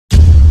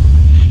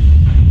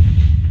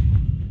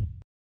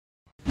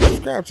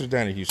subscribe to the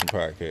Donnie Houston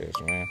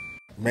podcast, man.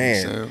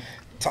 Man,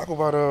 talk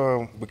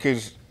about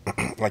because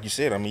like you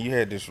said, I mean, you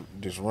had this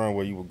run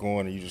where you were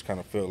going and you just kind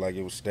of felt like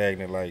it was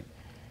stagnant. Like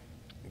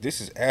this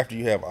is after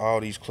you have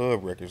all these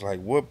club records. Like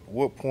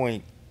what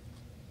point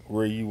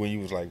were you when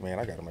you was like, man,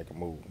 I got to make a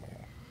move,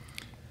 man?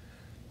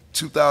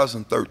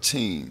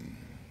 2013.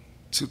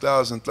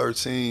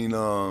 2013.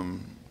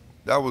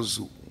 That was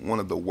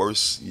one of the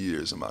worst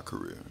years of my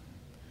career.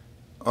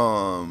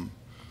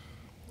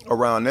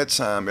 Around that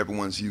time,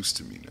 everyone's used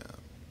to me now.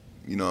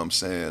 You know what I'm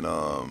saying?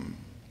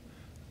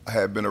 I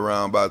had been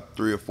around about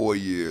 3 or 4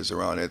 years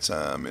around that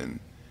time, and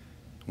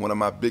one of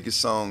my biggest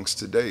songs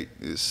to date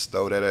is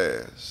 "Throw That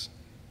Ass."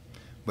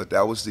 But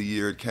that was the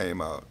year it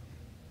came out.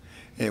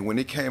 And when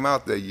it came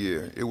out that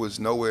year, it was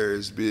nowhere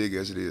as big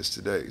as it is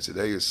today.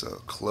 Today it's a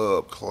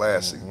club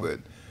classic, but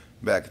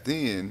back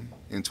then,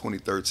 in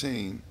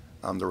 2013,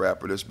 I'm the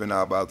rapper that's been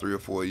out about 3 or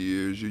 4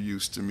 years. You're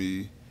used to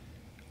me.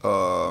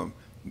 All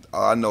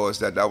I know is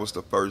that was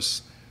the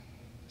first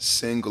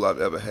single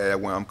I've ever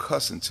had where I'm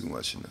cussing too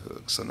much in the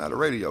hook. So now the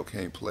radio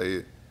can't play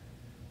it.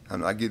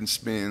 I'm not getting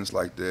spins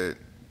like that.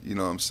 You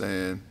know what I'm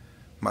saying?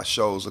 My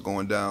shows are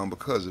going down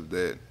because of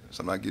that.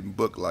 So I'm not getting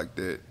booked like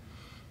that.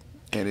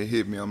 And it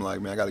hit me. I'm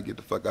like, man, I got to get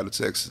the fuck out of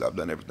Texas. I've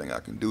done everything I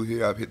can do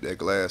here. I've hit that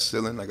glass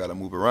ceiling. I got to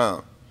move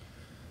around.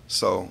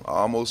 So I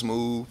almost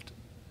moved,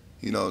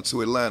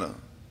 to Atlanta.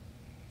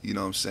 You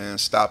know what I'm saying?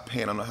 Stopped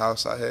paying on the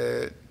house I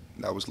had.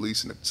 I was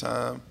leasing at the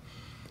time.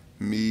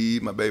 Me,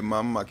 my baby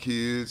mama, my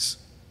kids,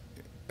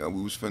 and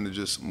we was finna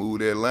just move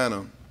to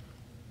Atlanta.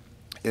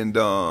 And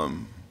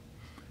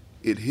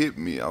it hit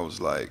me. I was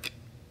like,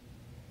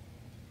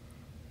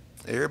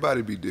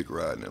 everybody be dick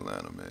riding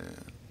Atlanta,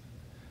 man.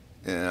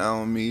 And I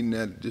don't mean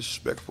that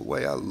disrespectful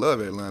way. I love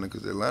Atlanta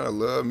because Atlanta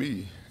love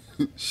me.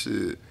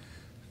 Shit.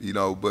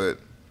 But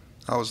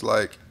I was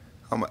like,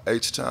 I'm an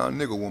H-Town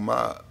nigga with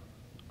my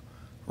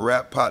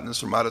rap partners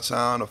from out of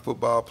town, or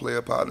football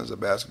player partners, or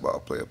basketball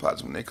player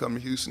partners. When they come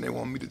to Houston, they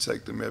want me to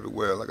take them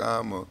everywhere. Like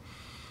I'm a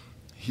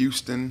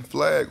Houston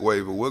flag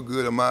waver. What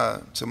good am I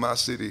to my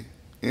city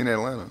in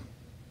Atlanta?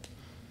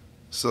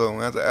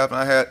 So after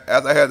I had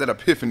that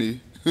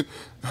epiphany, I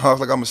was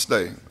like, I'm gonna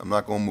stay. I'm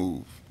not gonna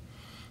move.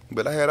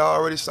 But I had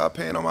already stopped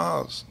paying on my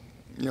house.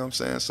 You know what I'm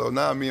saying? So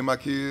now me and my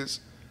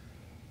kids,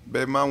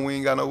 baby mama, we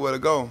ain't got nowhere to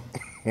go.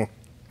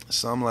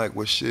 So I'm like,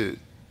 well, shit.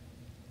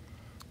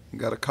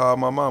 Gotta call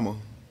my mama.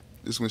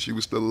 This when she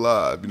was still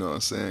alive, you know what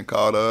I'm saying?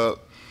 Called her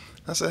up.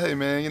 I said, hey,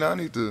 man, I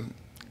need to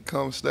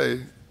come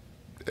stay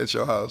at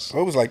your house.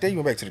 Oh, it was like that? You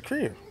went back to the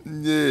crib?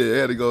 Yeah, I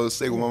had to go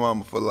stay with my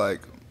mama for like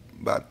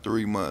about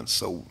 3 months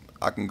so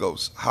I can go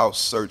house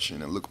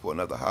searching and look for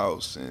another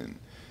house and,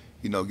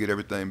 get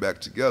everything back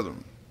together.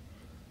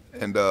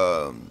 And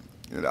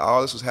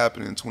all this was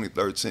happening in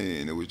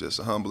 2013. It was just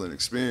a humbling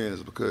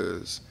experience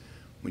because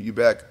when you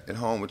back at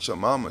home with your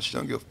mama, she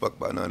don't give a fuck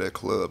about none of that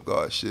club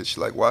god shit. She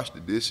like, wash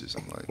the dishes.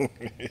 I'm like,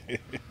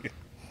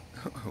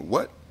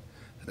 what?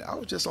 I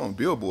was just on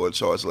Billboard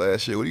charts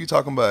last year. What are you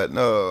talking about?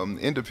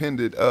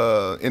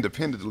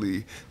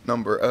 Independently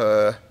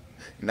number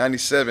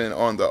 97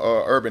 on the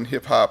urban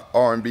hip hop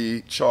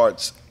R&B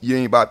charts. You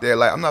ain't about that.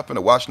 Like, I'm not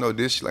finna wash no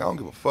dish. Like, I don't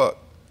give a fuck.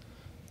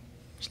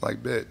 It's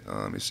like that.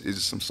 It's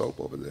just some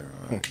soap over there.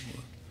 All right.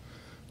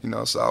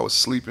 So I was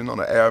sleeping on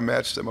an air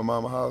mattress at my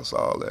mama's house,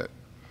 all that.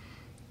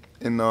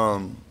 And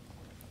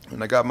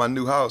when I got my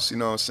new house, you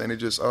know what I'm saying, it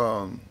just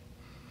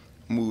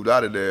moved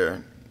out of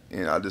there.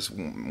 And I just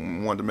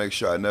wanted to make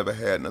sure I never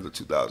had another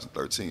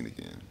 2013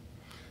 again.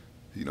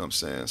 You know what I'm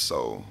saying?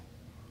 So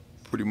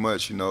pretty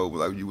much,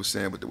 like you were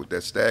saying with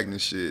that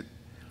stagnant shit,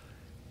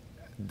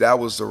 that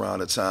was around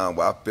the time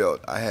where I felt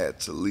I had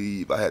to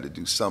leave. I had to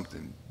do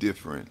something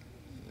different.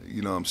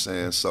 You know what I'm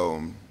saying?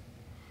 So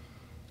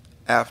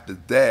after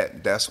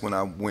that, that's when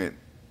I went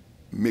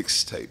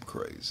mixtape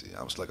crazy.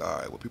 I was like, all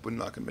right, well, people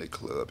know I can make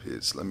club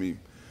hits. Let me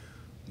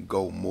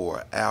go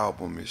more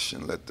album-ish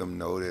and let them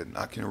know that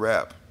I can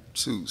rap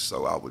too.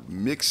 So I would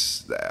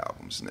mix the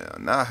albums now.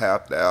 Now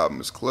half the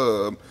album is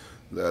club,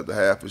 the other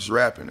half is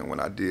rapping. And when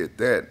I did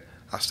that,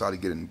 I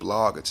started getting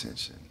blog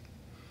attention.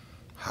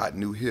 Hot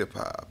New Hip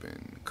Hop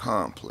and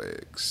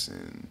Complex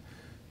and,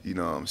 you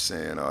know what I'm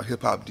saying,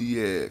 Hip Hop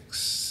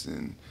DX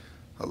and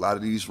a lot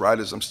of these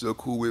writers I'm still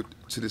cool with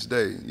to this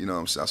day. You know what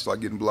I'm saying? I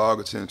started getting blog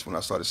attention when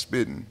I started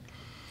spitting.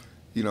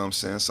 You know what I'm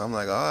saying? So I'm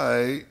like, all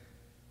right,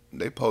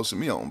 they posting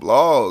me on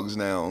blogs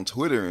now, on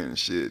Twitter and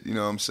shit. You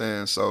know what I'm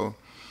saying? So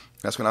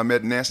that's when I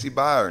met Nancy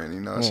Byron.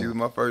 She was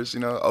my first,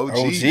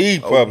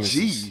 OG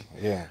publicist.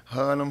 Yeah.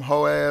 Her and them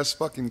hoe ass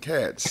fucking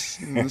cats.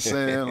 You know what I'm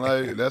saying?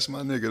 Like, that's my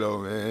nigga though,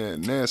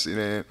 man. Nancy,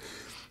 man.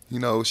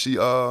 She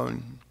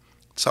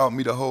taught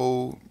me the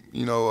whole,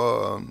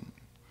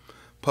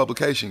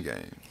 publication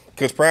game.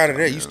 Because prior to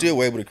that, you still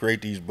were able to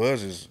create these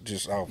buzzes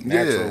just off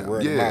natural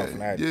word of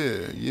mouth.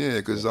 Yeah.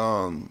 Because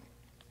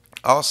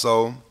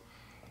also,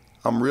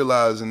 I'm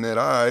realizing that,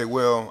 all right,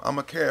 well, I'm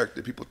a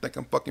character. People think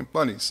I'm fucking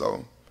funny.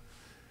 So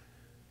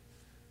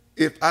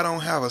if I don't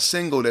have a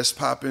single that's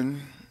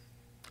popping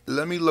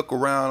let me look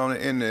around on the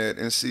internet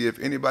and see if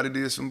anybody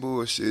did some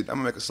bullshit. I'm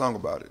gonna make a song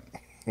about it.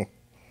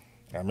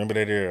 I remember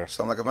that era.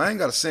 So I'm like, if I ain't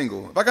got a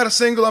single, if I got a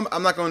single,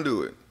 I'm not gonna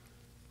do it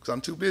because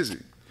I'm too busy.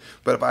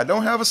 But if I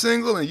don't have a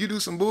single and you do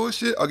some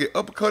bullshit, I'll get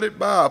uppercutted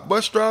by a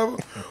bus driver,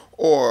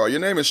 or your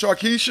name is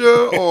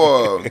Sharkeisha,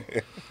 or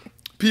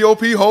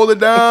P.O.P. hold it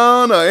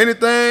down, or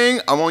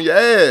anything, I'm on your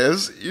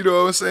ass. You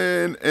know what I'm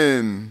saying?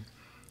 And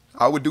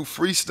I would do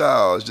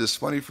freestyles, just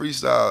funny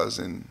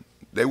freestyles, and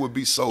they would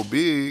be so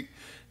big.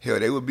 Hell,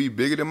 they would be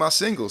bigger than my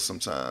singles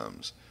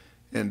sometimes.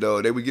 And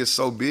they would get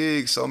so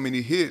big, so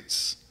many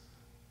hits.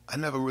 I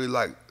never really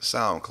liked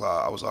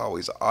SoundCloud. I was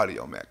always an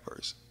Audio Mac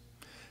person.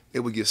 They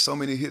would get so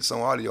many hits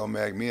on Audio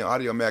Mac. Me and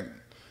Audio Mac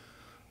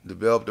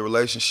developed a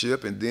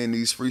relationship, and then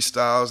these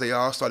freestyles, they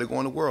all started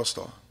going to World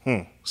Star.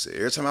 So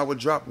every time I would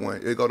drop one,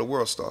 it'd go to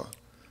World Star.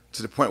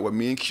 To the point where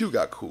me and Q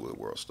got cool at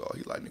World Star.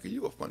 He like, nigga,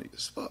 you were funny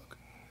as fuck.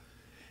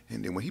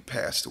 And then when he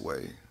passed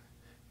away,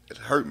 it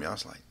hurt me. I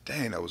was like,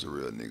 dang, that was a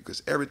real nigga.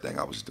 Because everything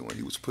I was doing,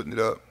 he was putting it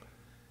up,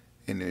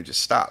 and then it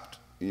just stopped.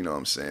 You know what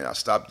I'm saying? I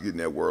stopped getting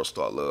that World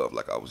Star love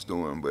like I was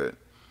doing. But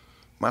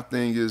my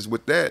thing is,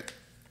 with that,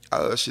 I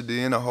ushered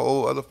in a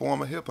whole other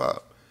form of hip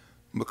hop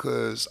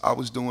because I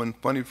was doing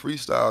funny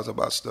freestyles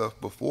about stuff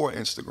before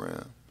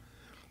Instagram.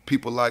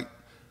 People like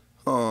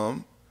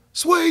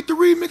Suede the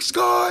Remix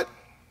God.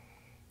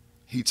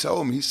 He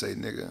told me, he said,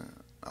 nigga,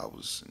 I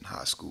was in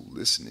high school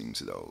listening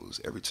to those.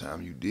 Every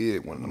time you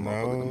did one of them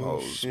motherfucking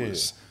hoes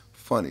was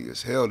funny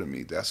as hell to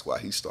me. That's why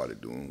he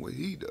started doing what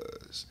he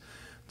does.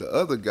 The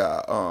other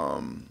guy,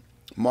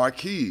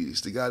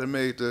 Marquise, the guy that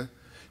made the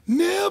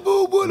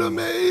Never would have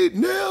made,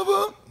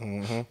 never,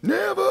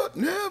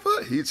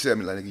 never. He'd tell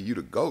me, like, nigga, you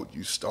the GOAT.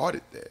 You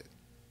started that.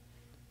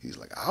 He's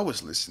like, I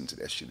was listening to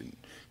that shit in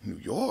New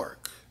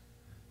York.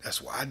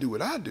 That's why I do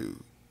what I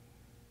do.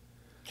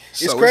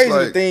 It's crazy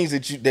like, the things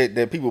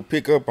that people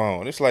pick up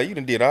on. It's like you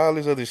done did all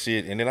this other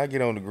shit, and then I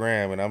get on the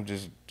gram and I'm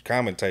just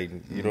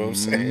commentating. You know what I'm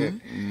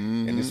saying?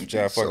 And this is what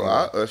y'all fucking. So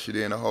I ushered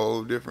in a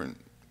whole different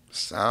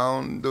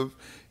sound of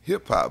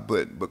hip hop,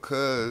 but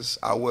because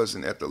I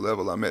wasn't at the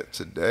level I'm at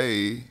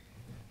today,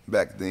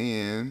 back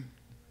then,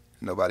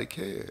 nobody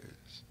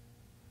cares.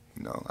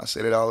 You know, I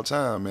say that all the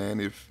time, man.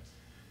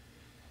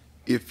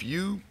 If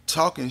you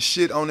talking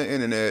shit on the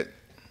internet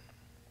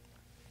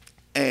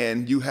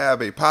and you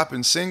have a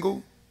popping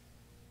single,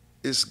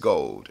 it's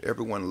gold.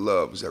 Everyone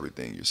loves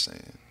everything you're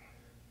saying.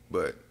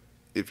 But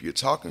if you're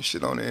talking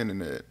shit on the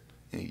internet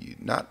and you're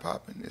not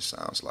popping, it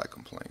sounds like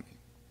complaining.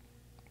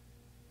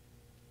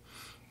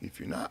 If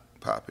you're not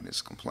popping,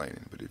 it's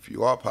complaining. But if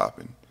you are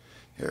popping,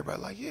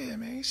 everybody like, yeah,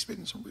 man, he's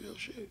spitting some real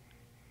shit. You know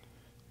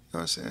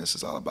what I'm saying? This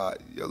is all about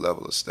your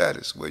level of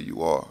status, where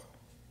you are.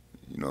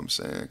 You know what I'm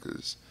saying?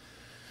 Because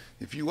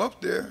if you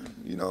up there,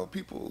 you know,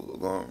 people are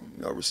going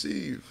to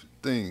receive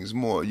things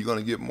more. You're going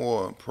to get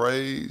more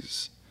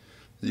praise.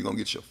 You're going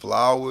to get your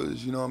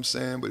flowers, you know what I'm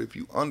saying? But if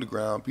you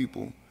underground,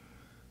 people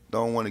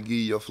don't want to give you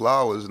your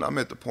flowers. And I'm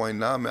at the point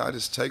now, man, I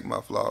just take my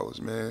flowers,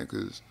 man,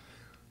 because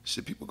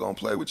shit, people gonna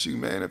play with you,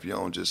 man, if you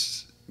don't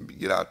just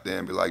get out there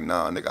and be like,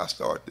 nah, nigga, I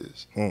start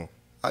this.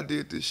 I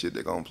did this shit,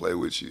 they gonna play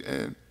with you.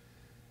 And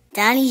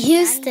Donnie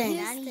Houston.